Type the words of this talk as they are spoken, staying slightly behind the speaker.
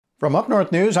From Up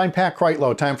North News, I'm Pat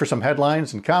Kreitlow. Time for some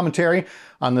headlines and commentary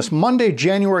on this Monday,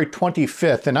 January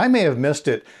 25th. And I may have missed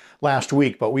it last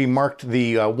week, but we marked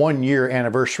the 1-year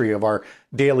anniversary of our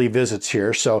daily visits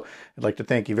here. So I'd like to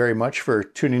thank you very much for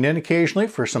tuning in occasionally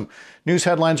for some news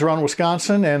headlines around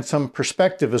Wisconsin and some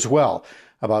perspective as well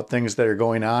about things that are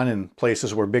going on in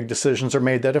places where big decisions are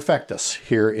made that affect us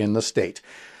here in the state.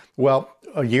 Well,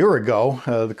 a year ago,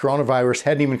 the coronavirus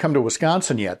hadn't even come to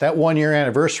Wisconsin yet. That 1-year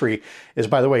anniversary is,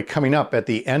 by the way, coming up at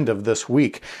the end of this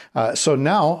week. So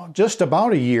now, just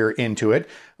about a year into it,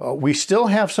 we still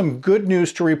have some good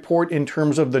news to report in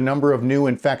terms of the number of new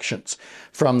infections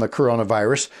from the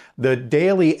coronavirus. The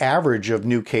daily average of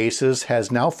new cases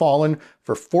has now fallen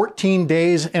for 14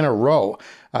 days in a row,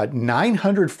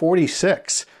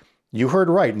 946. You heard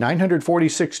right,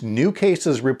 946 new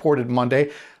cases reported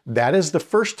Monday. That is the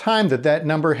first time that that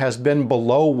number has been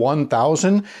below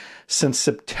 1,000 since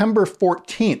September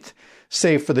 14th,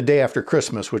 save for the day after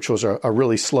Christmas, which was a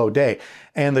really slow day.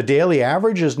 And the daily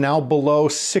average is now below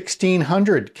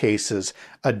 1,600 cases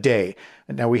a day.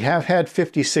 Now, we have had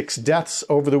 56 deaths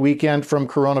over the weekend from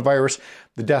coronavirus.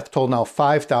 The death toll now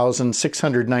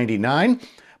 5,699,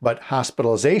 but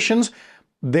hospitalizations,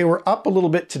 they were up a little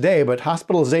bit today, but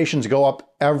hospitalizations go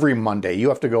up every Monday. You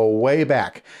have to go way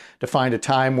back to find a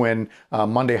time when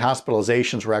Monday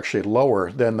hospitalizations were actually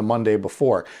lower than the Monday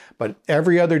before. But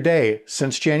every other day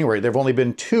since January, there have only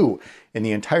been 2 in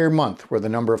the entire month where the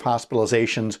number of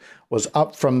hospitalizations was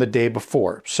up from the day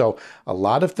before. So a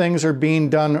lot of things are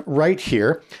being done right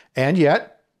here. And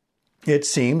yet it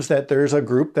seems that there's a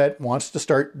group that wants to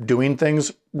start doing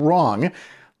things wrong.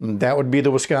 That would be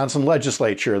the Wisconsin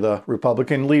legislature, the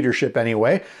Republican leadership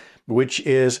anyway, which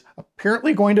is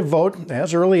apparently going to vote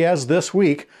as early as this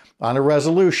week on a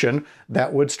resolution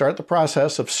that would start the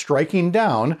process of striking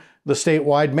down the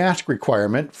statewide mask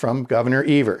requirement from Governor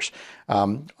Evers.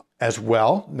 As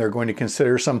well, they're going to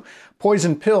consider some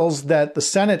poison pills that the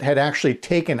Senate had actually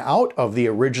taken out of the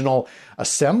original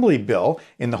Assembly bill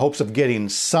in the hopes of getting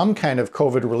some kind of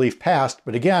COVID relief passed.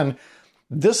 But again,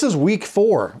 this is week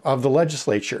 4 of the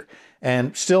legislature,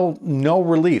 and still no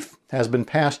relief has been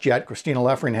passed yet. Christina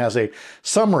Leffering has a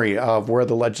summary of where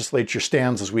the legislature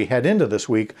stands as we head into this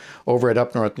week over at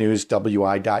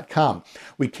upnorthnewswi.com.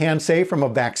 We can say from a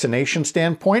vaccination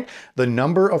standpoint, the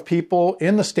number of people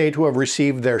in the state who have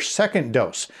received their second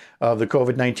dose of the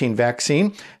COVID-19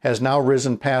 vaccine has now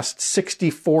risen past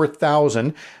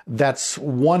 64,000. That's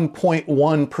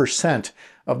 1.1%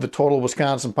 of the total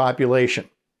Wisconsin population.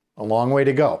 A long way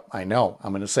to go. I know,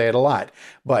 I'm going to say it a lot,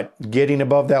 but getting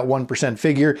above that 1%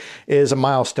 figure is a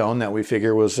milestone that we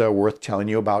figure was worth telling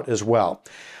you about as well.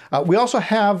 We also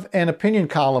have an opinion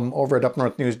column over at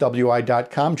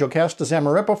upnorthnewswi.com. Jocasta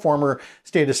Zamarripa, former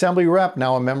state assembly rep,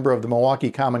 now a member of the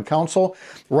Milwaukee Common Council,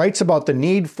 writes about the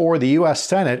need for the U.S.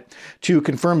 Senate to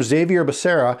confirm Xavier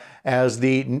Becerra as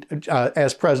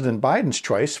President Biden's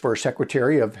choice for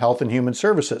Secretary of Health and Human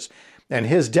Services. And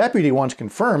his deputy, once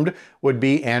confirmed, would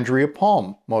be Andrea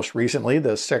Palm, most recently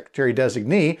the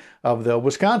Secretary-designee of the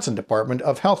Wisconsin Department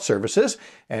of Health Services.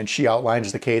 And she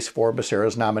outlines the case for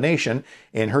Becerra's nomination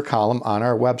in her column on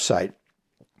our website.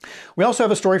 We also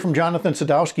have a story from Jonathan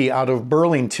Sadowski out of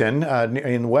Burlington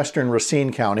in western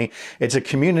Racine County. It's a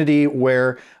community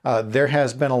where there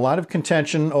has been a lot of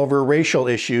contention over racial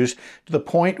issues to the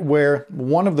point where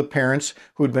one of the parents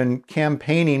who'd been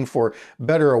campaigning for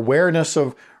better awareness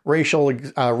of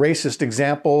racist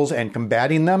examples and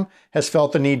combating them has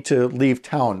felt the need to leave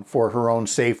town for her own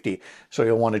safety. So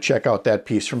you'll want to check out that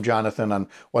piece from Jonathan on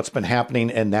what's been happening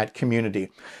in that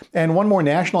community. And one more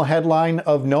national headline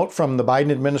of note from the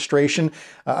Biden administration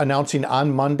announcing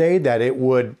on Monday that it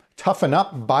would toughen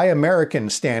up Buy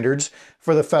American standards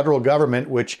for the federal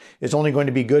government, which is only going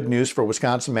to be good news for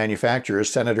Wisconsin manufacturers.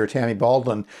 Senator Tammy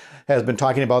Baldwin has been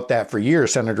talking about that for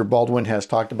years. Senator Baldwin has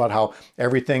talked about how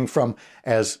everything from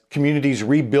as communities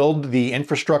rebuild the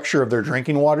infrastructure of their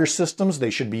drinking water systems, they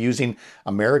should be using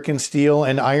American steel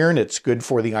and iron. It's good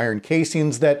for the iron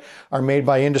casings that are made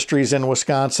by industries in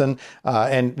Wisconsin,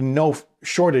 and no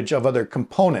shortage of other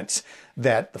components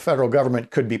that the federal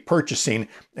government could be purchasing,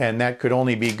 and that could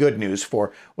only be good news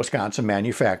for Wisconsin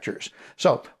manufacturers.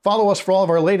 So follow us for all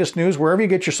of our latest news wherever you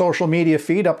get your social media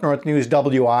feed. Up North News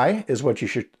WI is what you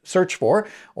should search for,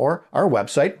 or our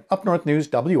website,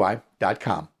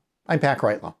 upnorthnewswi.com. I'm Pat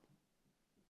Kreitlow.